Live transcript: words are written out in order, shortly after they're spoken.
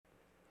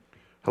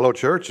Hello,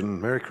 church,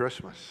 and Merry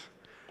Christmas.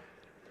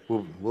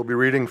 We'll be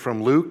reading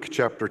from Luke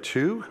chapter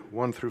 2,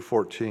 1 through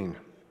 14.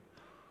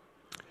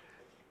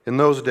 In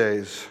those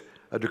days,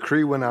 a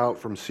decree went out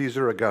from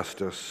Caesar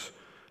Augustus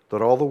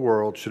that all the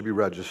world should be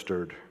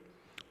registered.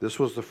 This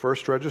was the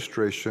first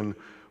registration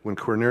when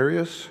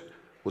Quirinius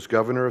was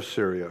governor of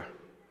Syria,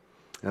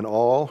 and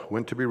all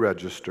went to be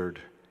registered,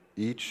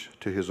 each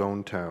to his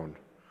own town.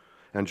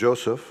 And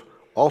Joseph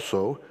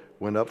also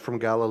went up from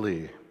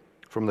Galilee,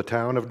 from the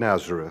town of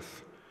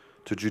Nazareth,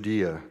 to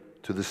Judea,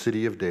 to the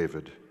city of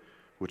David,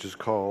 which is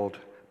called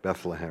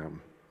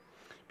Bethlehem,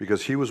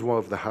 because he was one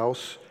of the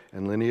house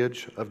and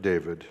lineage of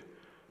David,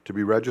 to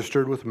be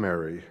registered with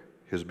Mary,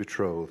 his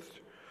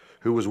betrothed,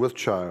 who was with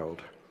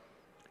child.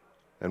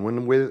 And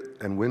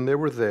when they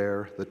were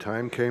there, the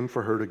time came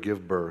for her to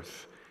give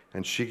birth,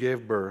 and she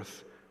gave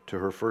birth to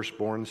her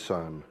firstborn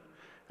son,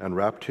 and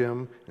wrapped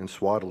him in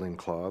swaddling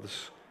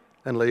cloths,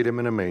 and laid him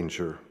in a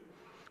manger,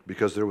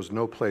 because there was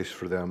no place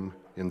for them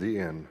in the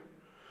inn.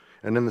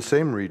 And in the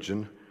same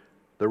region,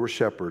 there were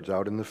shepherds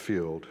out in the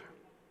field,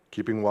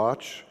 keeping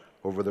watch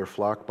over their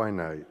flock by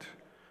night.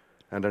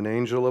 And an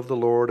angel of the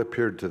Lord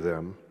appeared to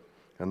them,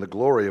 and the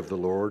glory of the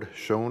Lord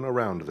shone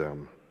around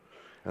them.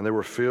 And they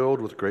were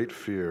filled with great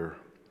fear.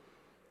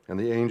 And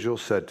the angel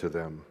said to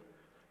them,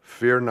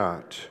 "Fear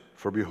not,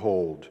 for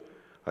behold,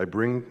 I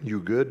bring you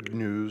good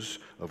news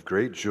of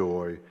great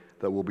joy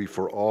that will be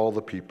for all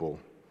the people.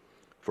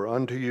 For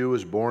unto you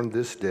is born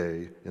this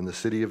day in the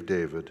city of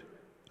David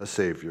a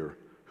Savior,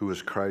 who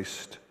is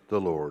Christ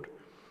the Lord.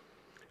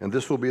 And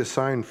this will be a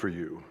sign for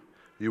you.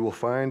 You will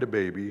find a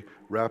baby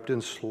wrapped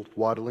in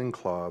swaddling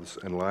cloths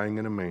and lying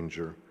in a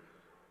manger."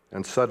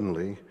 And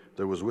suddenly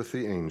there was with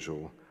the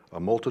angel a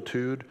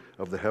multitude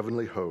of the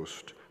heavenly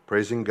host,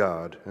 praising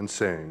God and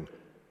saying,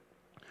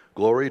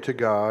 "Glory to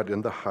God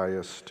in the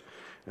highest,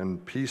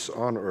 and peace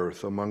on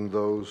earth among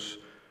those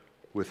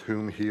with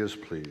whom he is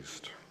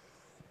pleased."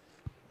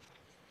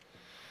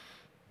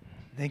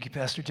 Thank you,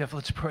 Pastor Jeff.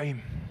 Let's pray.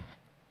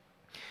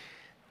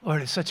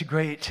 Lord, it's such a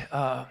great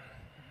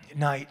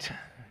night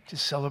to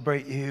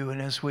celebrate you. And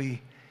as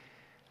we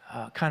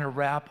kind of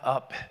wrap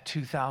up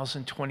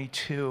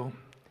 2022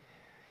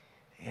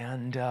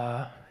 and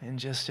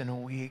just in a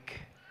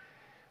week,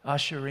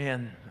 usher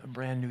in a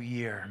brand new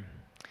year.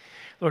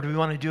 Lord, we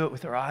want to do it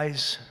with our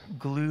eyes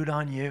glued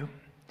on you,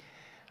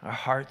 our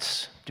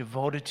hearts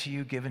devoted to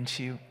you, given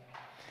to you,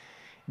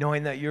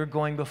 knowing that you're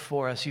going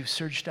before us. You've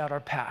searched out our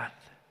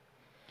path.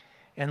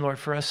 And Lord,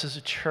 for us as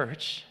a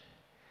church,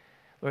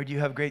 Lord, you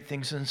have great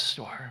things in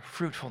store,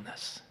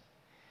 fruitfulness,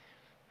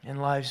 and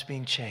lives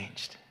being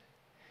changed.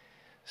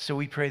 So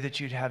we pray that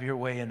you'd have your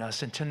way in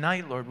us. And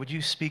tonight, Lord, would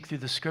you speak through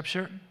the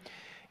scripture?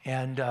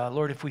 And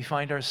Lord, if we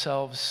find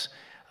ourselves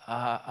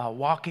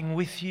walking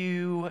with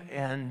you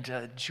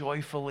and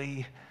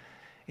joyfully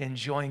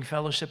enjoying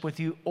fellowship with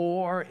you,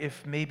 or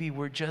if maybe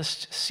we're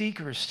just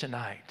seekers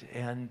tonight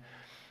and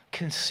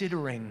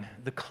considering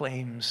the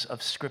claims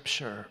of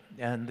Scripture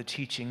and the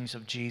teachings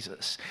of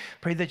Jesus,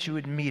 pray that you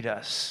would meet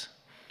us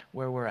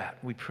where we're at.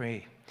 We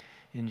pray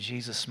in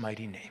Jesus'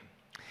 mighty name.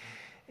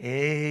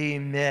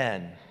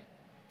 Amen.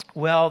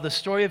 Well, the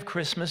story of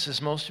Christmas,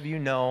 as most of you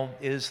know,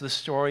 is the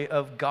story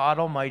of God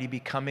Almighty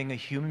becoming a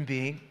human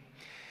being.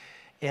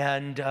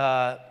 And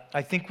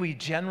I think we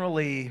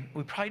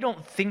probably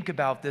don't think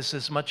about this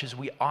as much as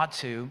we ought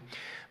to,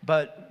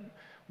 but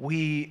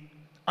we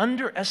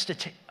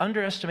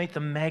underestimate the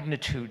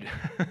magnitude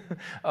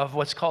of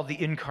what's called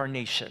the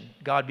incarnation,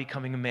 God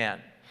becoming a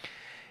man.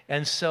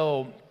 And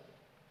so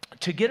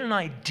to get an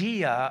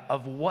idea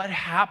of what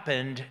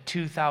happened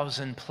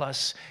 2,000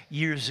 plus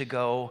years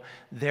ago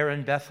there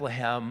in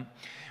Bethlehem,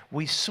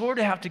 we sort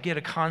of have to get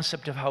a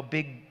concept of how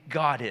big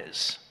God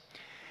is.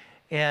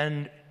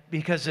 And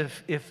because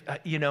if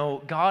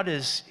God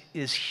is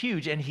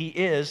huge, and he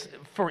is,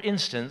 for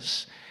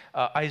instance,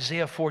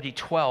 Isaiah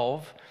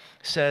 40:12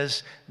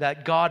 says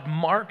that God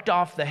marked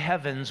off the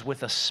heavens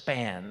with a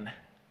span.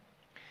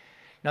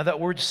 Now that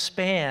word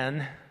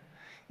span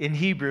in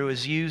Hebrew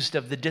is used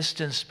of the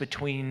distance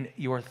between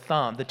your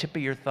thumb, the tip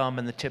of your thumb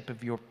and the tip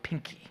of your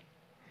pinky.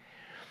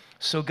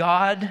 So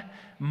God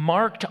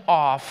marked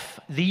off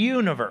the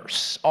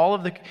universe. All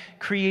of the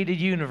created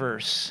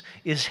universe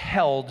is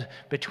held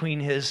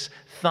between his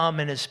thumb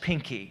and his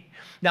pinky.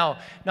 Now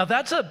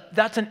that's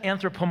an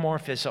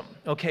anthropomorphism,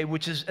 okay,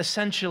 which is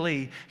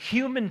essentially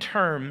human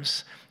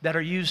terms that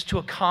are used to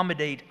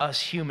accommodate us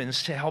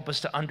humans to help us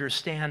to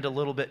understand a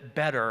little bit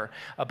better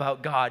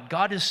about God.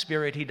 God is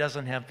spirit, he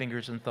doesn't have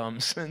fingers and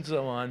thumbs and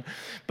so on.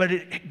 But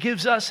it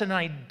gives us an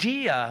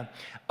idea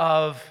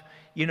of,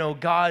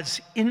 God's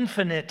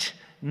infinite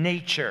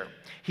nature.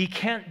 He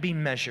can't be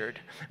measured,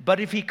 but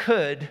if he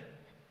could,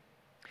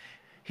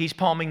 he's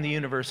palming the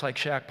universe like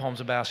Shaq palms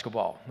a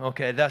basketball.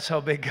 Okay, that's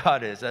how big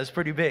God is. That's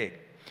pretty big.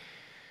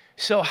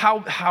 So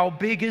how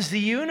big is the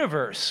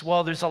universe?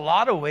 Well, there's a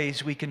lot of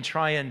ways we can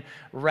try and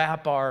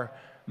wrap our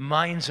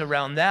minds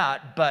around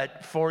that.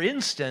 But for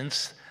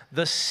instance,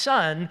 the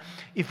sun,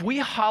 if we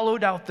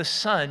hollowed out the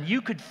sun,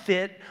 you could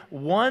fit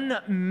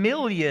 1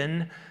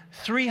 million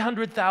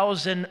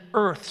 1,300,000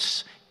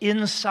 Earths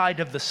inside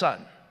of the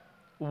sun.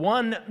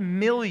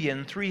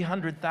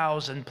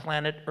 1,300,000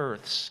 planet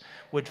Earths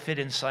would fit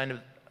inside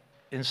of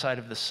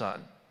the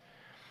sun.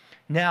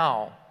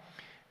 Now,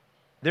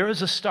 there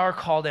is a star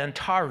called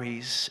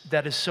Antares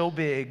that is so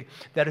big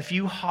that if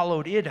you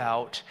hollowed it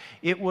out,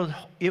 it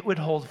would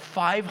hold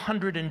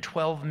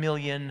 512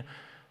 million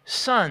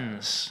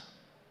suns,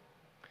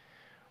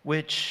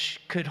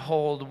 which could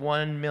hold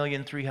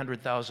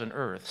 1,300,000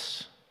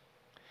 Earths.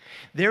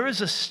 There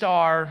is a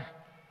star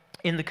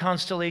in the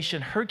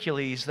constellation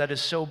Hercules that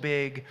is so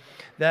big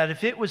that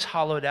if it was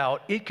hollowed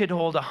out, it could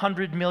hold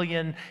 100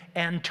 million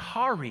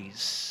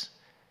Antares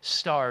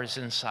stars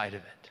inside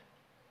of it.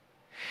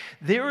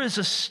 There is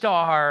a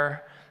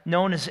star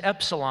known as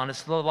Epsilon.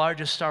 It's the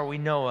largest star we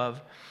know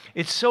of.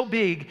 It's so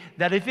big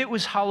that if it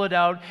was hollowed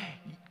out,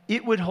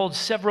 it would hold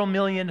several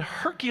million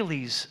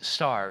Hercules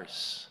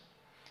stars.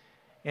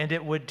 And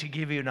it would, to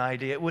give you an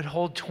idea, it would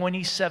hold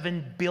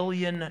 27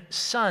 billion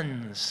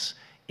suns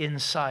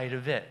inside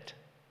of it.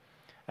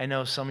 I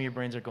know some of your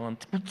brains are going,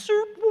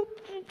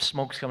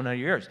 smoke's coming out of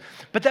your ears.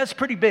 But that's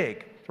pretty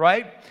big,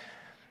 right?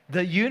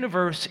 The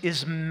universe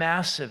is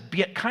massive,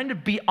 kind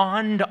of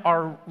beyond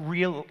our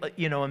real,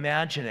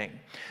 imagining.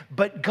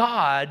 But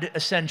God,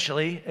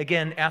 essentially,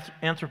 again,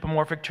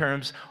 anthropomorphic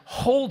terms,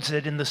 holds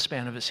it in the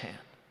span of his hand.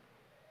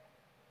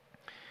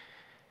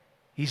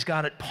 He's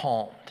got it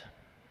palmed.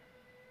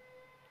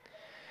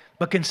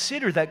 But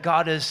consider that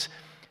God is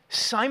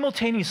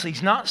simultaneously,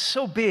 he's not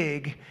so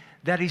big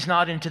that he's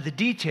not into the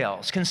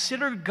details.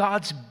 Consider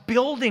God's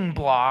building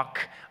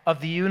block of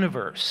the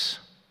universe.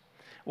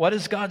 What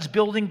is God's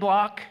building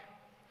block?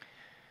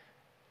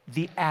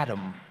 The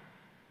atom.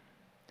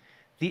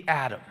 The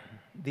atom.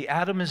 The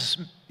atom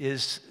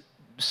is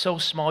so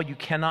small you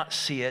cannot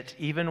see it.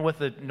 Even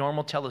with a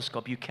normal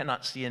telescope, you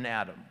cannot see an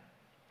atom.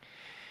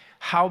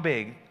 How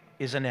big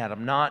is an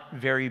atom? Not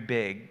very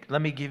big.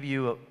 Let me give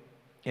you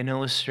an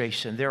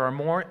illustration. There are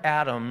more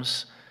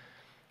atoms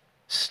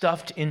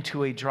stuffed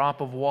into a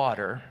drop of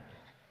water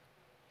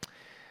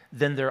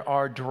than there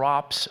are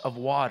drops of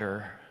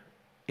water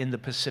in the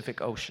Pacific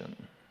Ocean.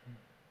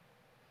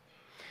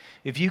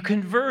 If you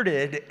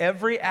converted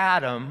every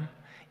atom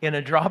in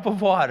a drop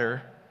of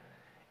water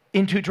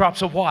into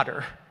drops of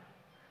water,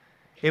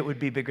 it would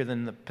be bigger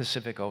than the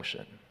Pacific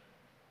Ocean.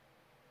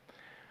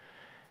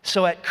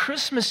 So at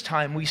Christmas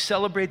time, we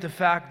celebrate the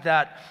fact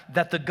that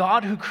the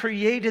God who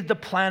created the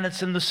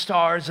planets and the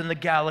stars and the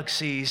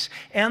galaxies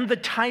and the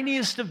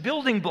tiniest of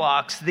building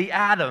blocks, the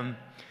atom,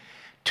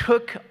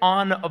 took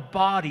on a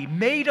body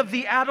made of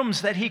the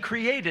atoms that he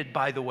created,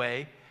 by the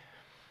way,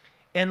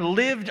 and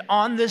lived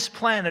on this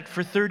planet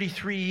for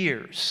 33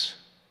 years.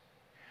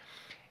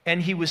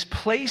 And he was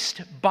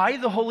placed by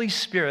the Holy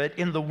Spirit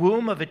in the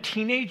womb of a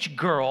teenage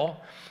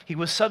girl. He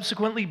was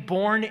subsequently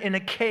born in a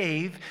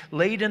cave,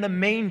 laid in a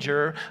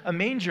manger. A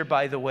manger,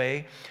 by the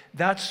way,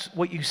 that's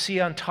what you see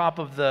on top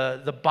of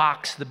the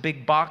box, the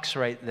big box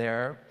right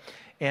there.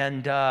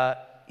 And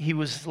he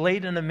was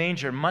laid in a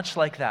manger, much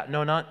like that.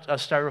 No, not a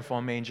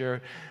styrofoam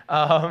manger,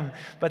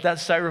 but that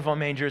styrofoam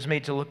manger is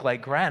made to look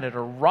like granite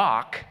or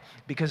rock,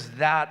 because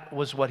that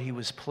was what he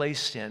was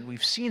placed in.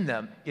 We've seen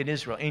them in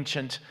Israel,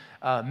 ancient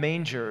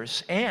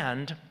mangers.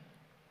 And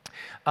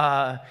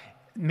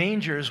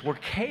mangers were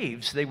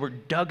caves. They were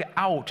dug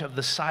out of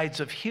the sides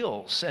of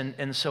hills.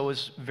 And so it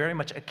was very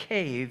much a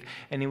cave.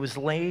 And he was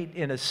laid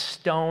in a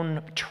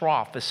stone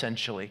trough,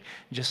 essentially,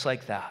 just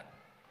like that.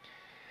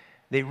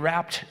 They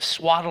wrapped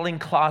swaddling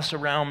cloths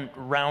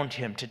around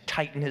him to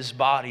tighten his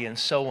body and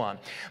so on.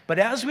 But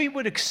as we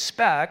would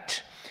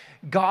expect,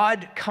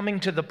 God coming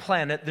to the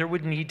planet, there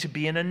would need to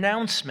be an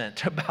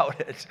announcement about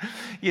it.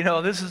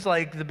 This is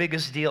like the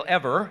biggest deal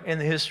ever in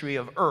the history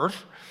of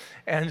Earth.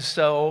 And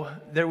so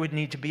there would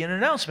need to be an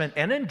announcement.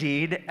 And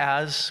indeed,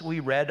 as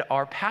we read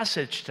our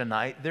passage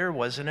tonight, there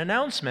was an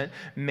announcement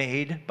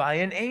made by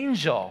an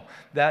angel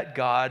that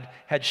God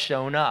had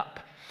shown up.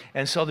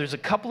 And so there's a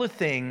couple of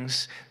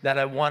things that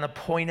I want to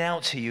point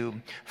out to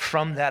you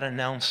from that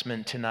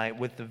announcement tonight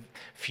with the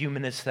few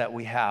minutes that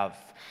we have.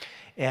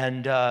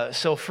 And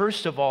so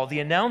first of all, the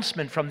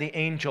announcement from the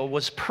angel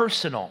was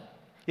personal.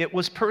 It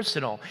was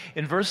personal.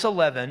 In verse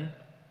 11,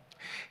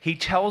 he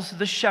tells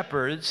the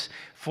shepherds,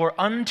 "For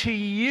unto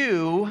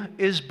you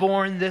is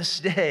born this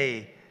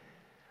day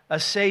a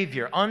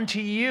Savior."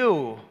 Unto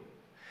you.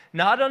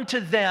 Not unto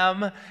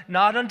them,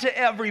 not unto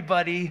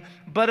everybody,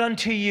 but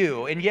unto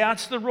you. And yeah,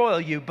 it's the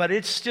royal you, but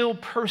it's still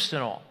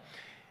personal.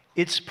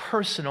 It's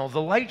personal.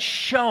 The light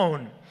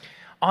shone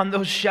on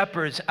those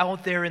shepherds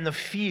out there in the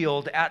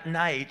field at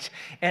night.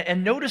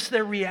 And notice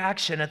their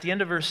reaction at the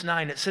end of verse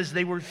 9. It says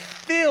they were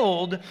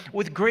filled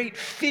with great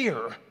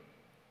fear.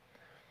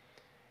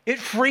 It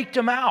freaked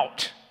them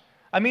out.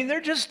 I mean,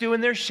 they're just doing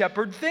their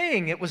shepherd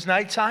thing. It was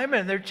nighttime,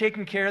 and they're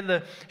taking care of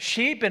the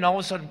sheep, and all of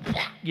a sudden,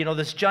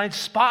 this giant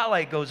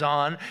spotlight goes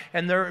on,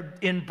 and they're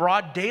in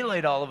broad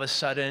daylight all of a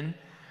sudden,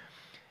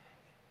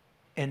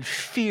 and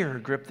fear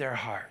gripped their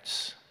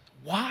hearts.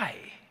 Why?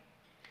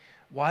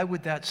 Why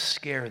would that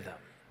scare them?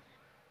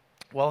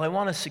 Well, I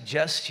want to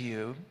suggest to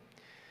you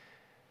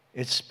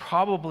It's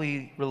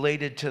probably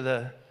related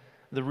to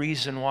the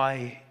reason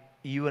why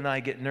you and I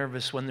get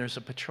nervous when there's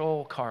a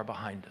patrol car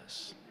behind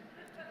us.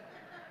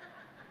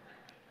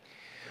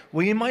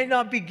 We might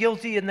not be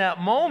guilty in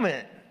that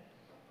moment,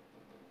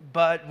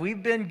 but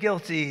we've been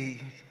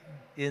guilty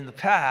in the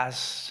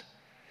past.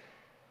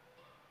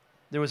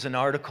 There was an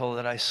article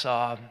that I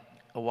saw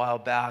a while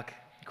back,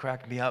 it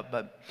cracked me up,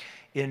 but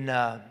in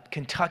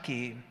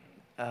Kentucky,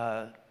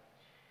 there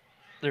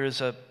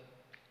is a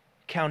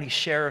county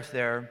sheriff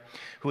there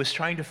who was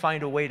trying to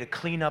find a way to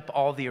clean up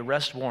all the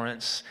arrest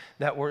warrants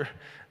that were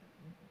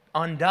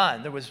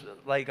undone. There was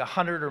like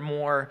 100 or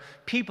more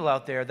people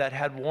out there that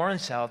had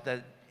warrants out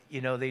that,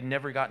 they'd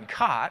never gotten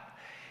caught.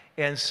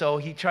 And so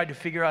he tried to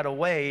figure out a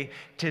way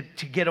to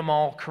get them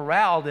all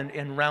corralled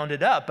and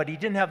rounded up, but he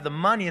didn't have the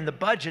money and the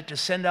budget to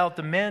send out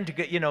the men to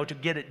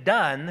get it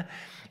done.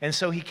 And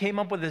so he came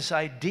up with this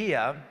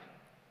idea.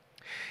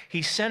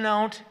 He sent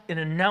out an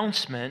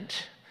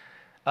announcement,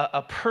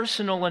 a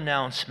personal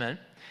announcement,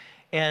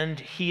 and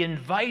he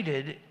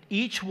invited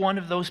each one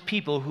of those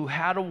people who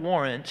had a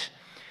warrant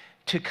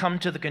to come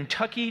to the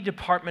Kentucky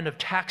Department of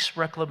Tax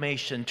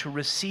Reclamation to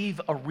receive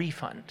a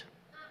refund.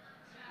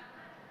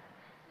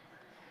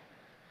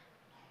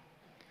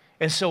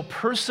 And so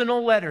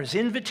personal letters,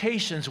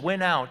 invitations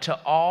went out to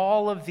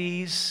all of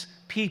these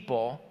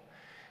people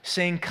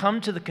saying, come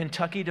to the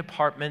Kentucky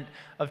Department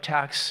of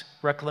Tax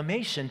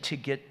Reclamation to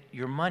get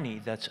your money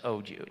that's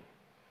owed you.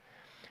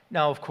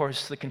 Now, of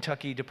course, the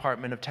Kentucky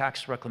Department of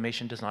Tax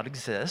Reclamation does not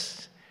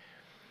exist.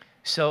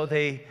 So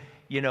they,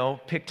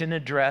 picked an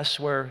address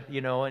where,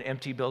 an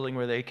empty building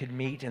where they could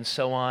meet and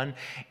so on.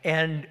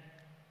 And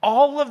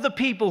all of the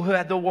people who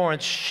had the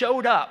warrants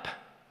showed up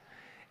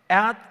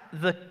at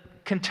the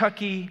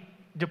Kentucky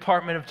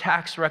Department of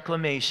Tax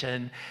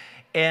Reclamation,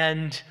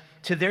 and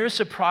to their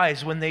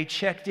surprise, when they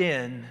checked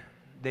in,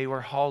 they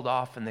were hauled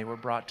off and they were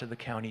brought to the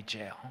county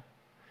jail.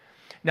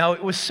 Now,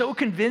 it was so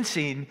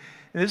convincing,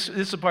 this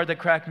is the part that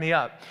cracked me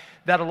up,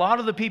 that a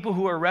lot of the people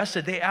who were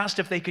arrested, they asked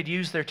if they could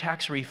use their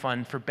tax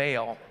refund for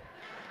bail.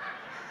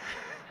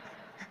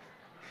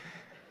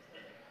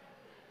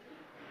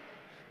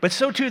 But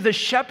so too the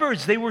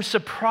shepherds, they were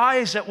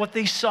surprised at what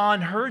they saw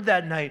and heard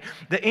that night.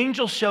 The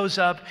angel shows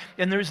up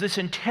and there's this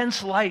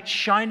intense light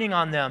shining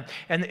on them,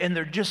 and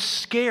they're just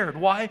scared.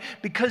 Why?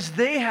 Because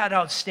they had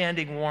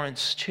outstanding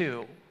warrants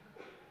too,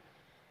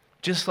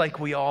 just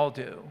like we all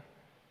do.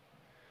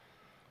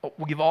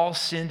 We've all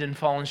sinned and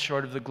fallen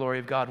short of the glory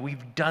of God.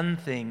 We've done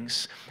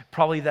things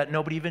probably that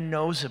nobody even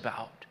knows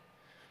about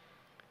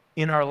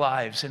in our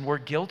lives, and we're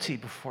guilty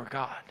before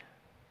God.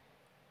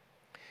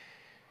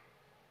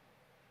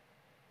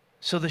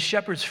 So the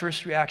shepherd's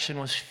first reaction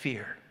was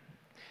fear.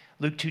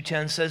 Luke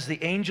 2:10 says,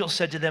 the angel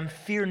said to them,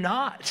 fear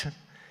not.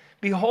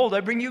 Behold,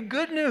 I bring you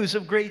good news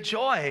of great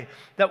joy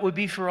that would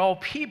be for all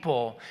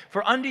people.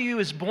 For unto you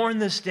is born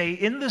this day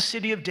in the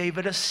city of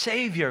David a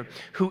Savior,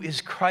 who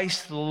is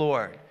Christ the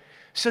Lord.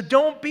 So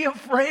don't be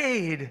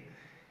afraid.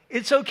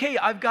 It's okay.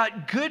 I've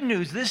got good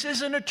news. This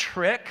isn't a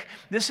trick.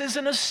 This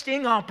isn't a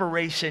sting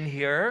operation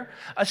here.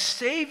 A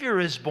Savior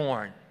is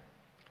born.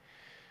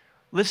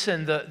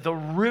 Listen, the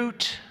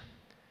root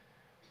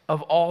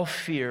of all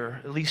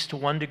fear, at least to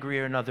one degree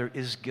or another,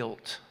 is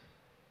guilt.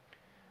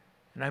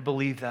 And I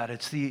believe that.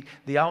 It's the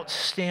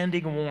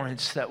outstanding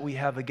warrants that we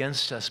have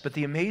against us. But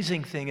the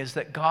amazing thing is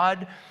that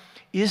God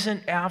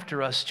isn't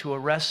after us to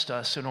arrest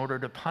us in order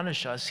to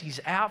punish us. He's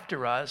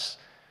after us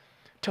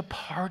to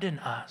pardon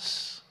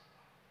us.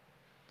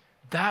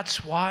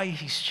 That's why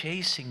He's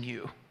chasing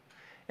you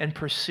and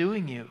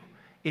pursuing you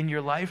in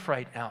your life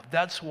right now.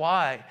 That's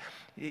why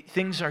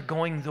things are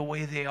going the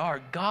way they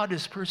are. God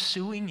is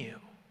pursuing you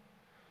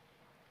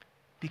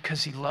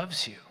because He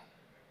loves you.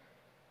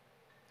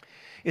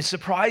 It's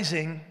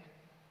surprising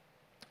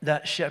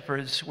that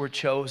shepherds were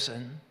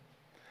chosen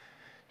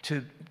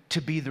to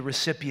be the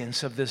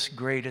recipients of this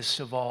greatest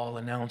of all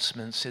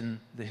announcements in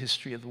the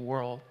history of the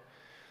world.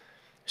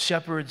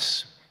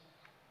 Shepherds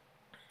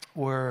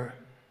were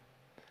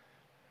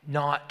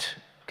not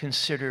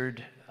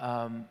considered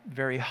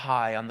very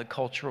high on the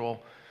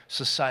cultural,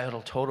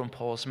 societal totem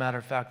pole. As a matter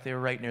of fact, they were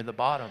right near the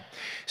bottom.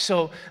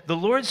 So the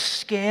Lord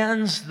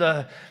scans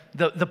the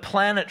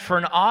planet for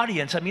an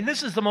audience. I mean,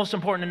 this is the most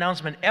important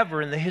announcement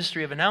ever in the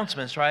history of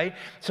announcements, right?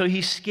 So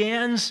He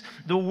scans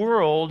the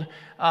world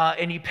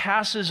and He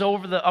passes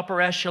over the upper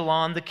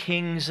echelon, the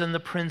kings and the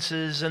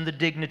princes and the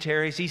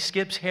dignitaries. He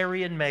skips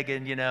Harry and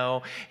Meghan, you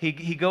know.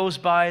 He goes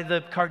by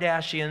the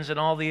Kardashians and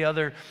all the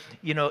other,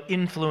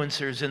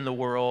 influencers in the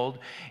world,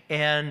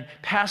 and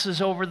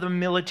passes over the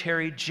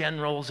military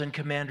generals and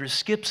commanders,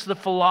 skips the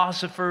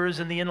philosophers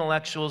and the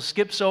intellectuals,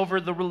 skips over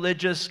the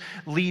religious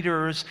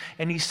leaders,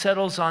 and He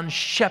settles on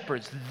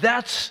shepherds.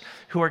 That's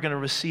who are going to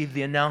receive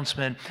the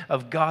announcement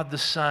of God the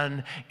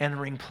Son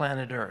entering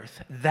planet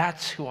Earth.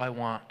 That's who I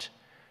want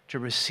to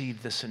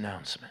receive this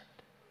announcement.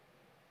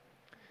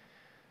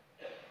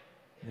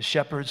 The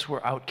shepherds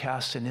were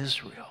outcasts in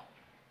Israel.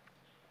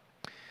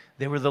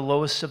 They were the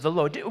lowest of the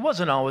low. It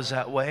wasn't always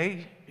that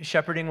way.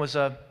 Shepherding was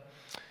a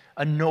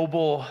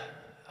noble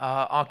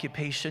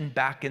occupation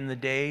back in the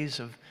days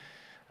of,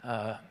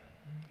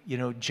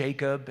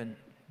 Jacob and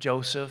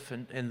Joseph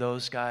and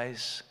those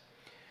guys.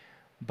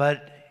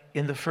 But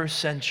in the first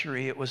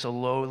century, it was a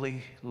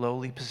lowly,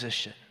 lowly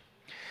position.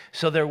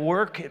 So their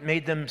work, it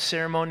made them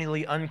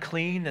ceremonially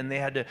unclean, and they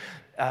had to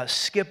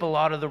skip a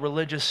lot of the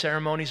religious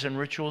ceremonies and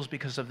rituals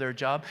because of their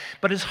job.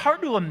 But it's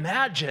hard to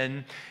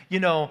imagine,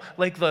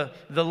 like the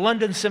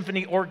London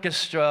Symphony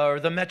Orchestra or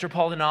the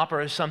Metropolitan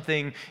Opera or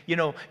something,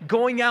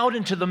 going out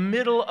into the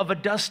middle of a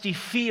dusty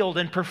field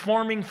and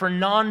performing for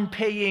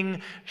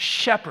non-paying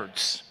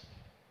shepherds.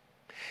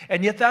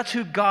 And yet that's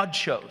who God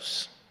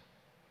chose.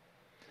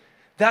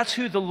 That's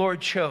who the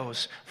Lord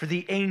chose for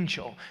the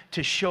angel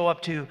to show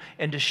up to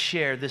and to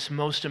share this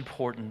most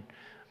important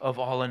of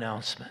all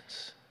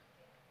announcements.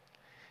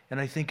 And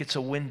I think it's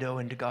a window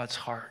into God's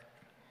heart.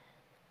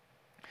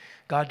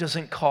 God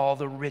doesn't call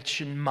the rich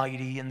and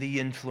mighty and the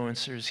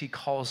influencers. He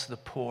calls the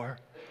poor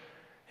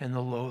and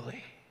the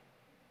lowly.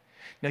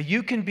 Now,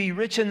 you can be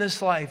rich in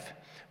this life,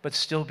 but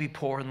still be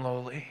poor and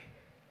lowly.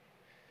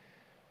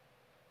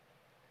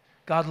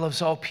 God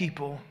loves all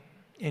people,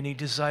 and He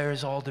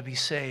desires all to be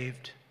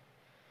saved.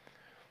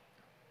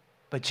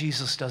 But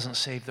Jesus doesn't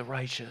save the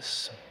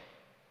righteous.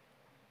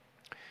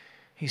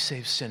 He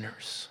saves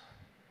sinners.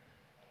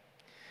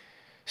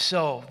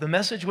 So the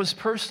message was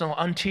personal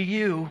unto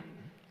you.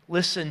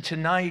 Listen,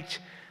 tonight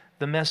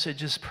the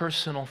message is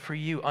personal for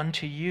you.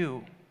 Unto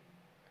you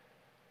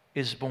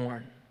is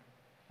born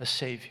a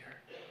Savior.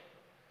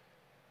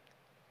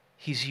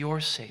 He's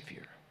your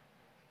Savior.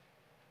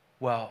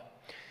 Well,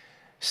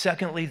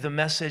 secondly, the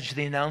message,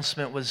 the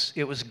announcement was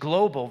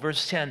global.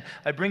 Verse 10,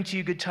 I bring to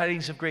you good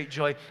tidings of great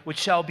joy, which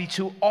shall be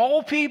to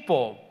all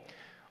people.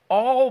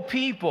 All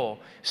people.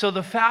 So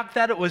the fact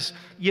that it was,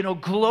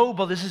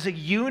 global, this is a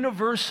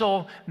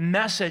universal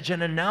message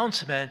and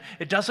announcement.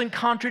 It doesn't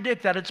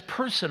contradict that it's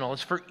personal.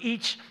 It's for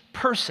each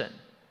person.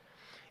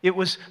 It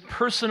was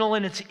personal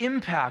in its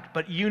impact,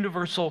 but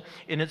universal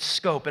in its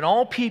scope. And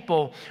all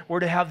people were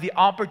to have the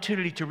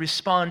opportunity to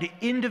respond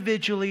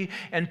individually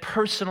and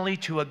personally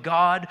to a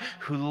God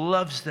who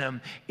loves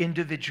them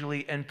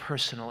individually and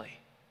personally.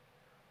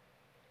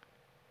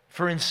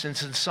 For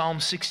instance, in Psalm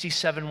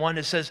 67:1,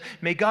 it says,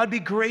 may God be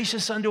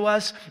gracious unto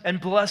us and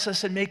bless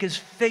us and make His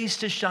face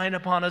to shine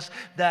upon us,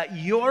 that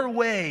your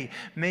way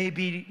may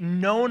be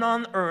known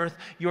on earth,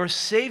 your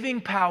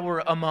saving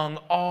power among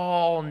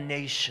all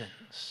nations.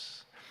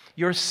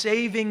 Your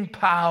saving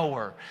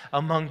power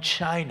among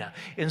China,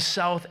 in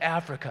South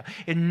Africa,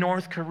 in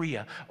North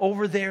Korea,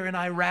 over there in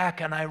Iraq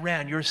and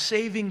Iran. Your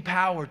saving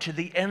power to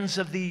the ends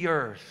of the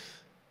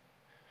earth.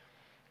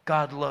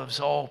 God loves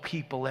all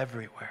people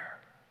everywhere.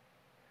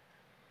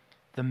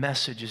 The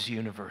message is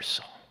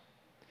universal.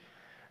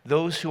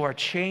 Those who are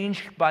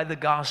changed by the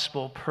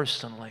gospel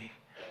personally,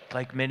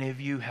 like many of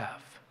you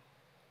have,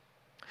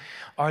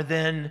 are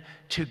then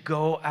to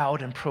go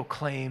out and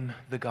proclaim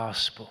the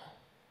gospel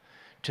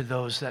to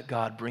those that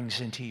God brings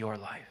into your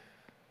life.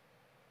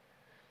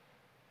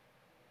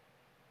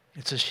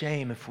 It's a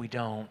shame if we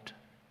don't.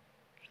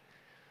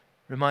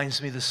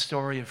 Reminds me of the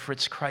story of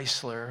Fritz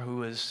Kreisler, who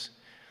was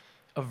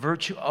a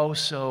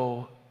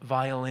virtuoso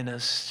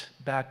violinist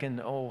back in,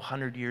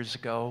 100 years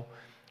ago,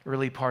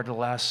 early part of the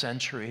last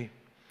century.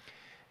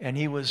 And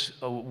he was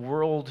a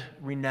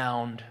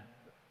world-renowned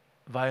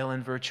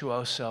violin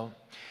virtuoso.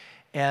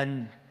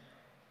 And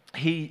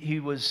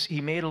he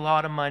made a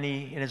lot of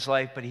money in his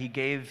life, but he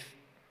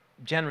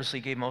generously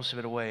gave most of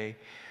it away.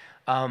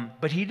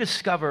 But he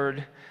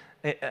discovered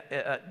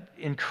an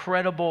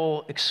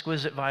incredible,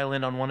 exquisite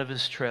violin on one of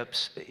his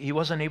trips. He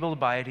wasn't able to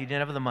buy it. He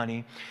didn't have the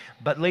money.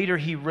 But later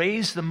he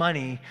raised the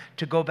money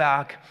to go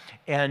back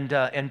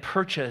and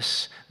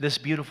purchase this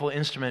beautiful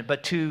instrument.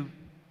 But to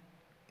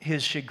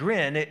his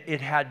chagrin,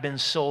 it had been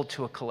sold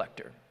to a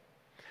collector.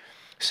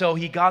 So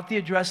he got the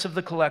address of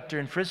the collector,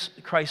 and Fritz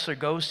Kreisler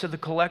goes to the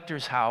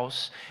collector's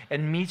house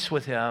and meets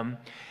with him.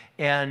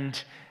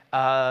 And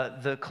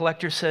the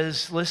collector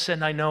says,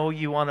 listen, I know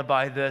you want to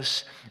buy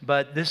this,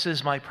 but this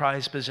is my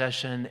prized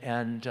possession,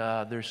 and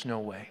there's no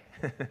way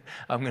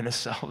I'm going to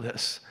sell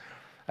this.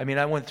 I mean,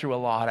 I went through a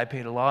lot. I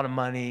paid a lot of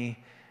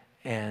money,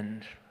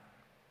 and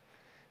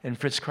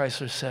Fritz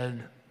Kreisler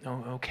said,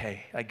 oh,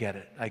 okay, I get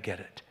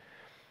it.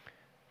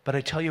 But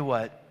I tell you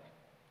what,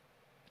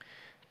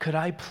 could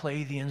I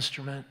play the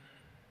instrument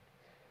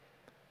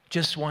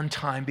just one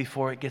time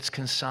before it gets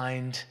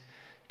consigned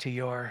to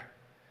your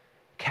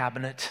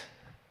cabinet?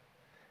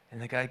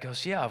 And the guy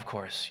goes, yeah, of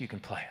course, you can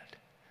play it.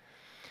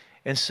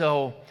 And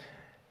so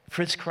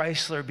Fritz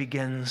Kreisler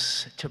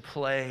begins to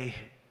play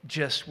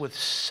just with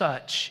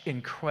such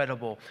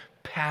incredible,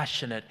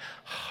 passionate,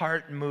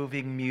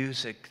 heart-moving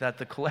music that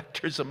the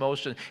collector's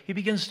emotion, he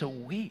begins to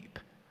weep.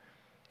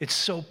 It's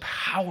so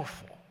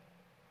powerful.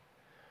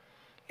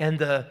 And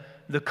the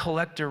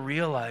collector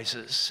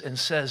realizes and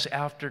says,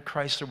 after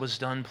Kreisler was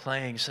done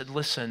playing, he said,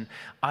 listen,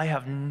 I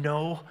have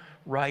no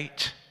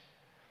right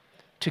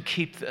to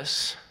keep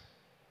this.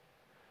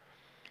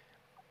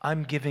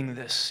 I'm giving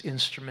this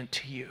instrument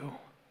to you.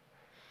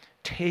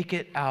 Take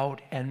it out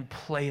and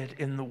play it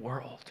in the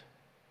world.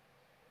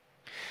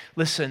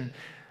 Listen,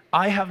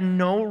 I have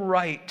no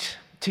right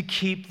to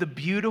keep the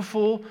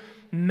beautiful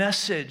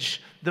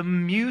message, the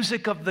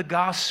music of the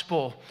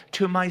gospel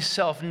to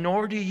myself,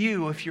 nor do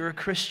you if you're a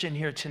Christian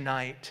here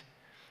tonight.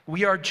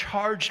 We are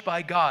charged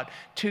by God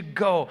to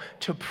go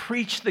to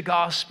preach the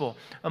gospel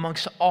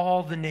amongst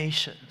all the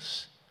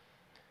nations.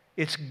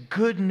 It's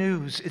good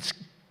news. It's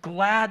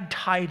glad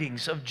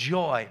tidings of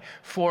joy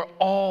for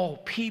all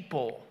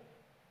people.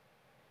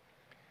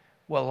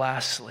 Well,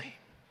 lastly,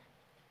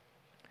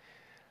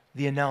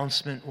 the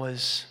announcement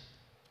was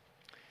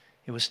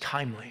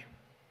timely.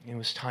 It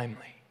was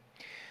timely.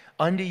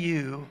 Unto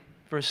you,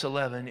 verse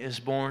 11, is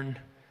born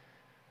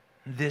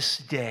this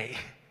day.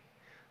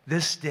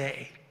 This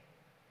day.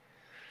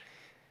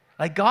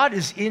 Like, God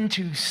is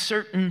into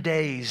certain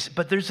days,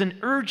 but there's an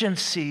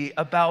urgency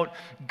about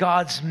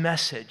God's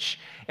message.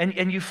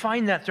 And you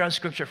find that throughout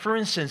Scripture. For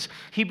instance,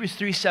 Hebrews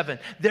 3:7.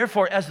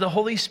 Therefore, as the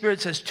Holy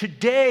Spirit says,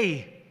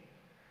 today,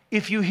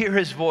 if you hear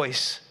his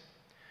voice,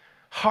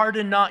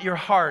 harden not your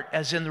heart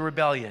as in the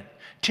rebellion.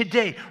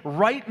 Today,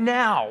 right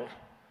now,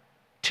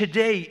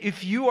 today,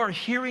 if you are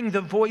hearing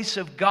the voice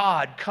of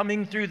God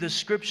coming through the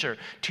Scripture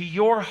to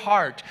your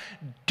heart,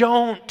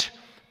 don't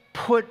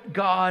put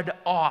God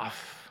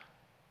off.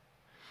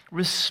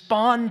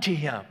 Respond to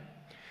him.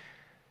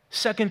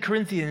 2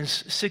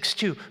 Corinthians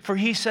 6:2, for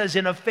he says,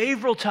 in a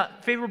favorable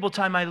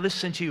time I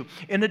listened to you.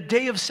 In a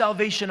day of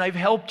salvation I've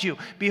helped you.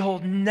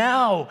 Behold,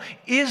 now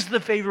is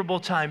the favorable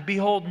time.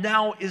 Behold,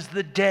 now is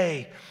the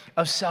day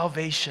of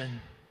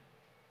salvation.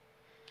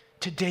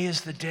 Today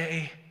is the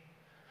day.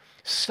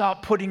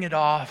 Stop putting it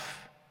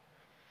off.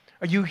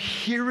 Are you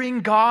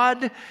hearing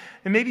God?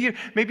 And maybe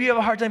you have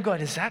a hard time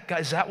going, is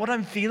that what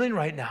I'm feeling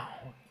right now?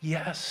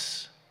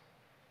 Yes,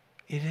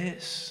 it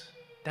is.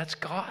 That's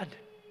God.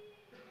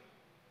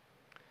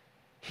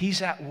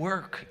 He's at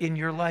work in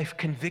your life,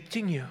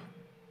 convicting you,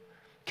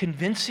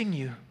 convincing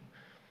you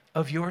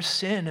of your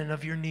sin and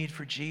of your need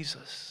for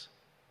Jesus.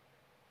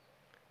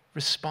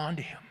 Respond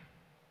to him.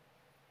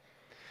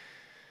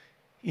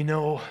 You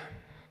know,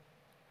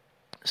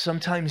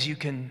 sometimes you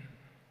can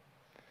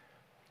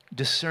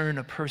discern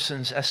a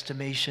person's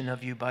estimation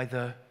of you by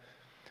the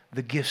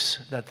gifts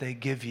that they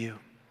give you.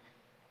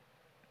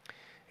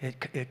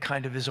 It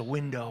kind of is a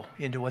window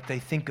into what they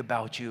think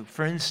about you.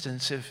 For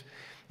instance,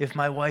 if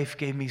my wife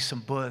gave me some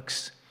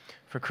books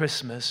for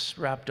Christmas,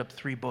 wrapped up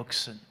 3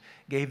 books and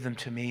gave them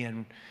to me,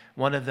 and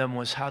one of them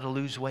was How to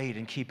Lose Weight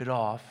and Keep It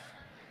Off.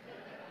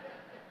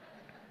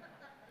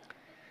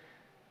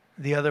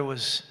 The other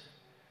was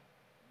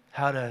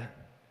How to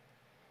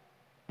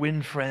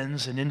Win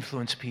Friends and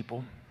Influence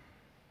People.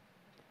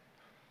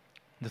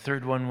 The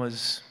third one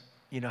was,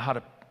 how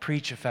to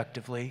preach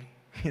effectively,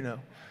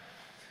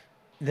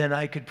 Then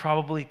I could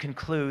probably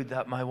conclude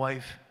that my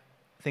wife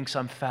thinks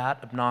I'm fat,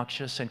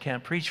 obnoxious, and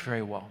can't preach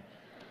very well.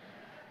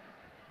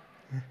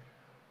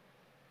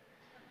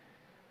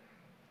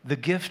 The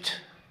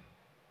gift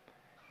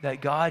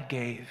that God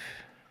gave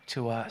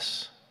to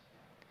us,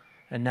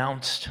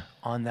 announced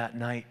on that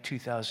night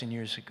 2,000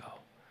 years ago,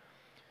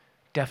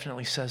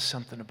 definitely says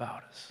something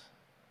about us.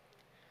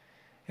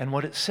 And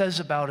what it says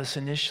about us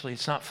initially,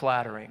 it's not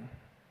flattering.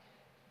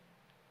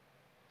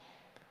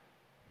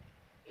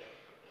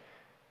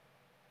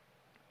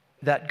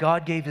 That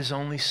God gave his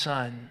only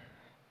Son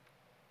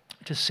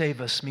to save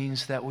us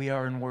means that we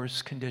are in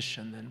worse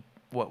condition than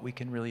what we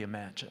can really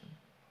imagine.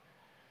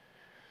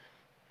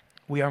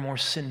 We are more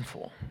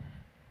sinful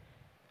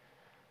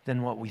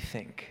than what we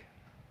think.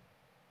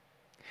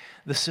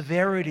 The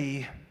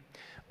severity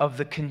of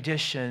the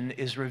condition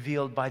is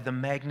revealed by the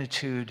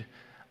magnitude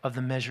of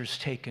the measures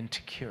taken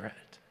to cure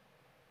it.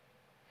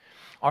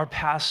 Our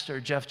pastor,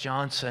 Jeff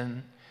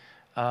Johnson,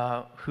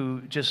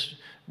 who just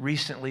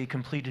recently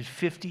completed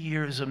 50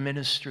 years of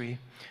ministry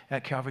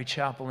at Calvary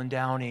Chapel in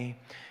Downey,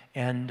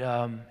 and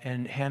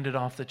handed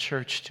off the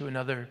church to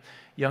another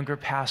younger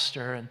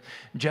pastor. And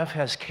Jeff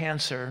has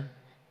cancer,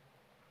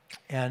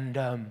 and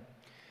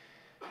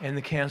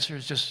the cancer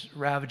is just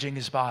ravaging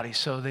his body.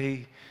 So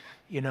they,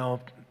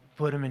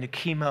 put him into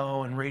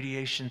chemo and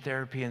radiation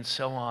therapy and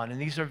so on. And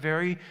these are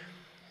very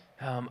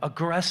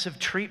aggressive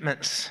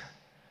treatments.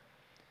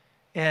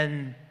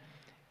 And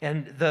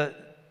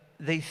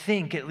they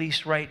think, at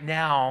least right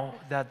now,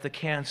 that the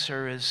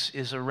cancer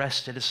is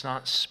arrested. It's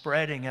not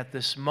spreading at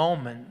this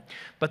moment.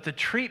 But the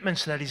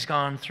treatments that he's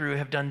gone through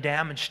have done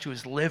damage to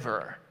his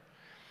liver.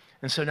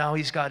 And so now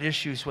he's got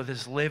issues with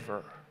his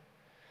liver.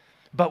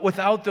 But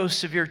without those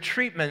severe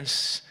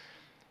treatments,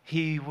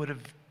 he would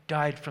have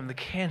died from the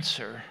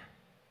cancer,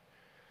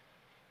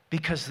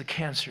 because the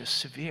cancer is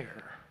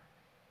severe.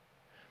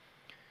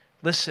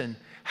 Listen,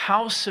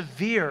 how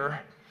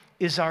severe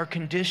is our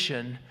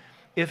condition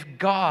if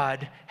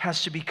God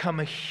has to become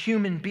a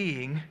human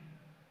being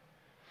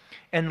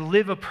and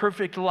live a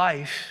perfect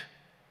life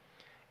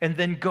and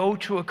then go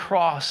to a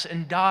cross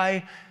and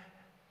die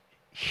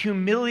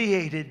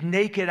humiliated,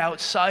 naked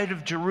outside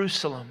of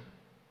Jerusalem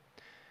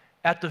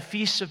at the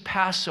Feast of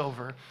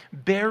Passover,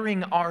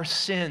 bearing our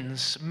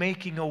sins,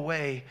 making a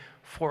way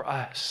for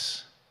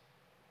us?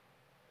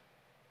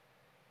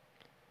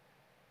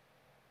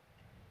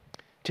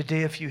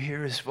 Today, if you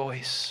hear his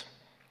voice,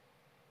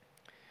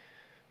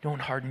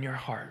 don't harden your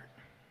heart.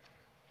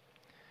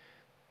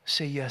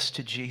 Say yes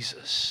to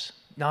Jesus.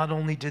 Not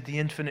only did the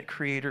infinite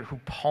creator who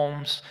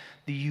palms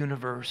the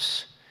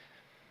universe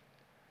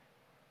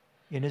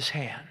in his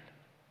hand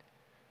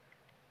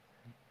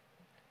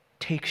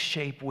take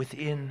shape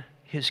within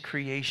his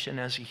creation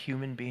as a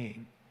human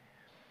being,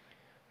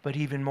 but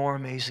even more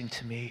amazing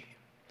to me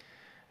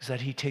is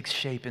that he takes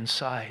shape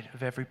inside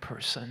of every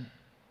person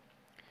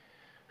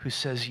who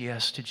says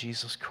yes to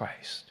Jesus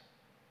Christ.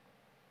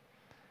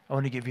 I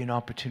want to give you an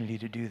opportunity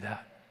to do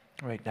that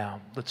right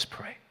now. Let's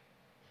pray.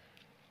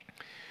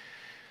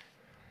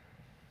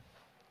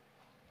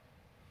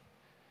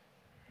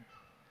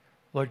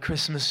 Lord,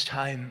 Christmas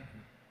time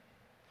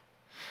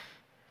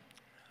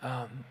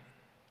at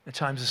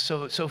times is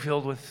so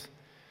filled with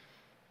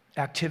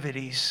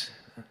activities,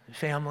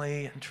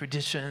 family and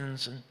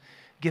traditions and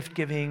gift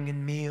giving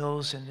and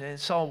meals, and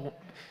it's all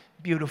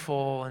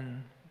beautiful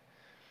and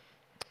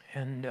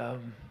a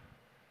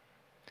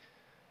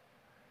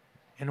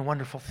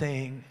wonderful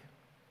thing.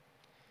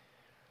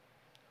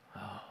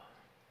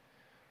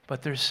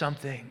 But there's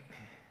something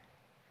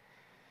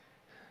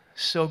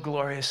so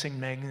glorious and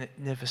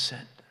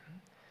magnificent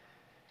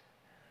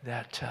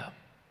that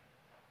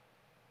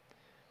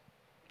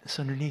is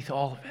underneath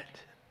all of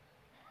it.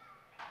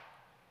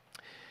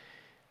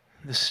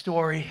 The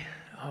story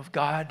of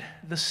God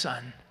the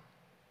Son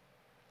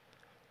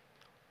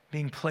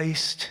being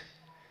placed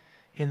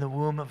in the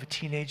womb of a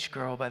teenage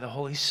girl by the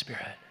Holy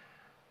Spirit,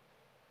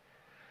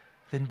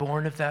 then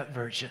born of that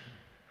virgin,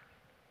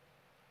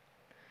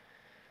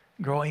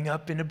 growing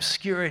up in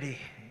obscurity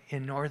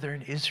in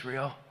northern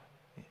Israel,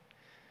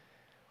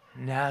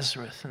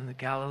 Nazareth in the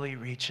Galilee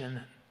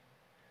region.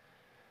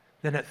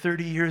 Then at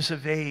 30 years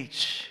of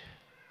age,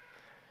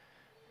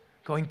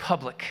 going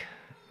public,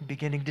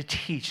 beginning to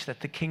teach that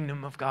the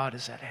kingdom of God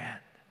is at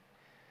hand.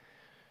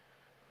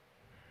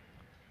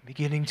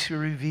 Beginning to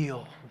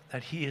reveal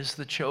that he is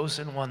the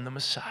chosen one, the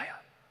Messiah.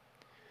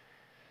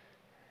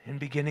 And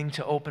beginning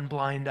to open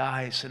blind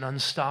eyes and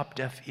unstop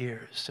deaf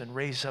ears and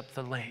raise up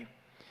the lame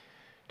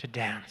to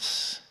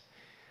dance.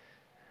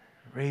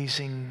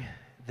 Raising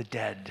the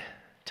dead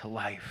to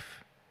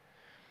life.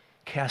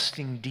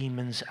 Casting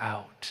demons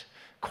out.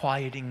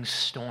 Quieting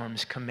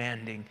storms,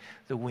 commanding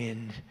the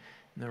wind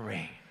and the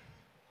rain.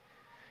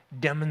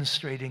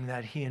 Demonstrating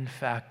that he in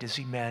fact is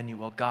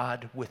Emmanuel,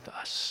 God with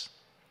us.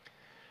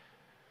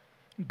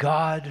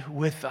 God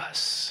with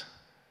us.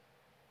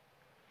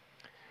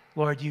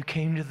 Lord, you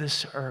came to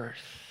this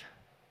earth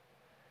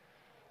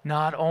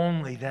not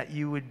only that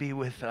you would be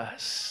with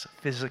us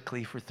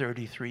physically for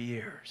 33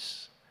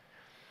 years.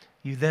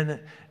 You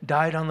then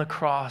died on the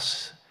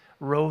cross,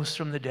 rose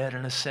from the dead,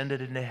 and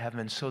ascended into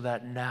heaven so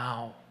that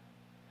now,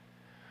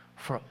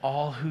 for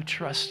all who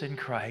trust in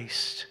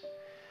Christ,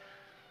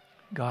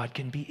 God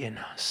can be in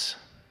us.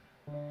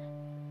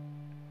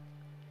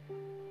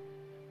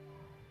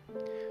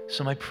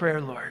 So my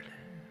prayer, Lord,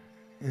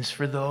 is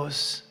for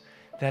those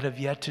that have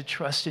yet to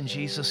trust in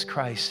Jesus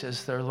Christ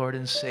as their Lord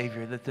and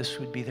Savior, that this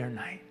would be their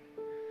night.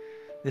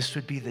 This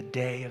would be the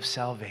day of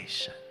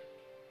salvation.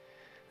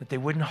 That they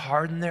wouldn't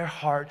harden their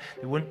heart.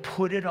 They wouldn't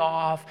put it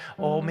off.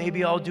 Oh,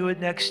 maybe I'll do it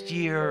next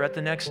year or at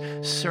the next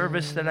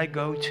service that I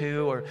go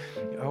to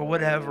or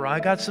whatever. I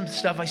got some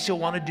stuff I still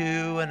want to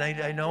do, and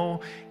I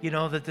know,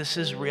 that this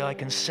is real. I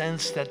can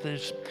sense that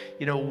there's,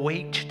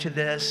 weight to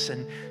this.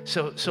 And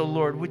so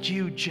Lord, would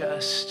you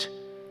just,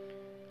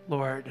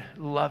 Lord,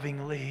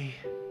 lovingly,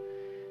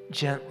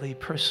 gently,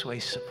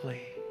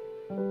 persuasively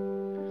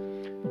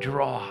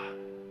draw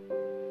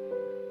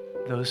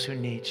those who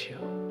need you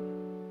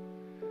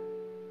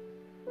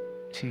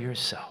to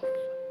yourself.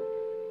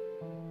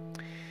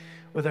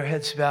 With our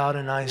heads bowed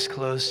and eyes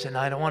closed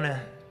tonight, I want to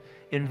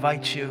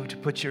invite you to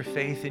put your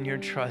faith and your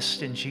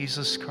trust in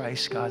Jesus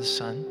Christ, God's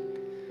Son.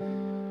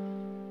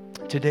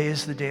 Today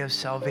is the day of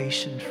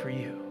salvation for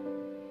you.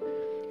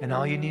 And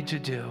all you need to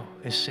do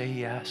is say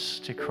yes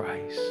to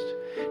Christ.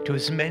 To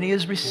as many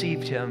as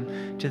received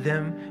him, to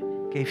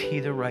them gave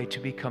he the right to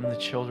become the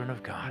children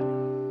of God.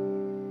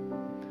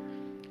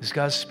 Is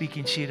God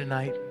speaking to you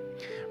tonight?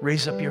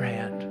 Raise up your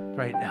hand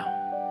right now.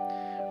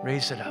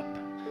 Raise it up.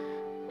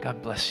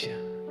 God bless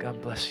you.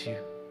 God bless you.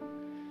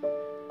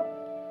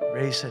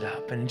 Raise it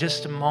up. And in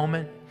just a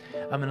moment,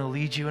 I'm going to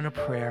lead you in a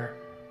prayer.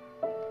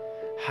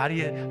 How do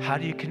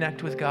you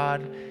connect with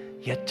God?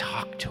 You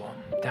talk to him.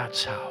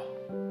 That's how.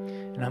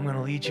 And I'm going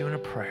to lead you in a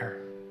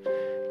prayer.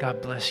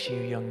 God bless you,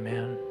 young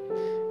man.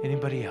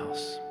 Anybody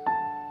else?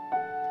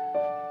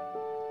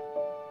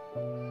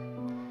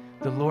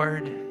 The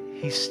Lord,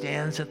 he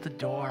stands at the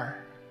door.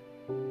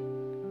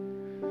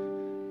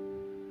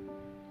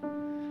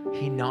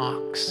 He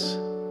knocks,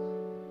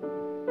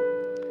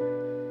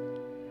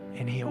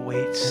 and he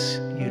awaits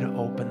you to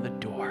open the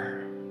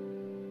door.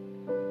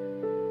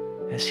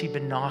 Has he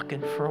been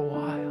knocking for a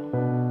while?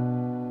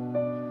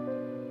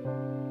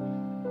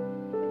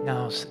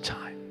 Now's the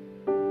time.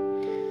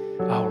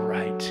 All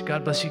right.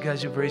 God bless you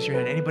guys who've raised your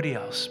hand. Anybody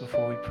else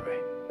before we pray?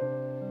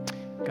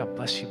 God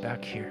bless you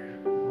back here.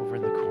 Over over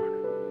in the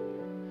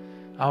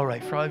corner. All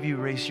right, for all of you,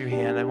 raise your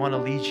hand. I want to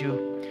lead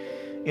you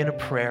in a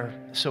prayer.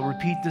 So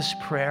repeat this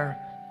prayer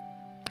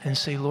and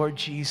say, Lord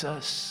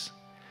Jesus,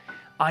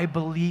 I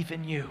believe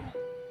in you,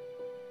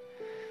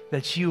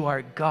 that you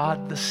are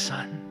God the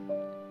Son,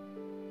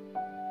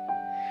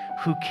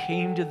 who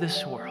came to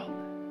this world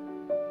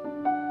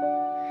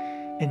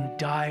and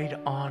died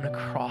on a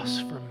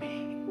cross for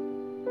me.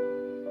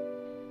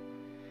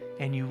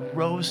 And you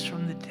rose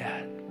from the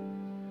dead.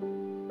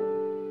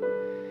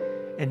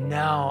 And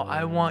now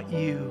I want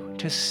you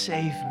to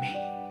save me.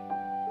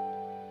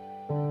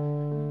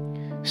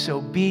 So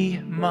be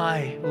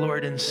my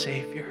Lord and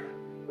Savior.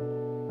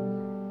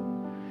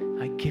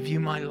 I give you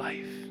my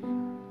life.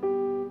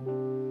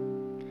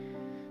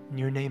 In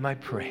your name I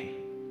pray.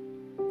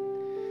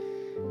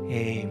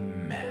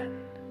 Amen.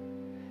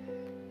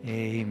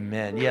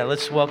 Amen. Yeah,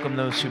 let's welcome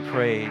those who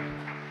prayed.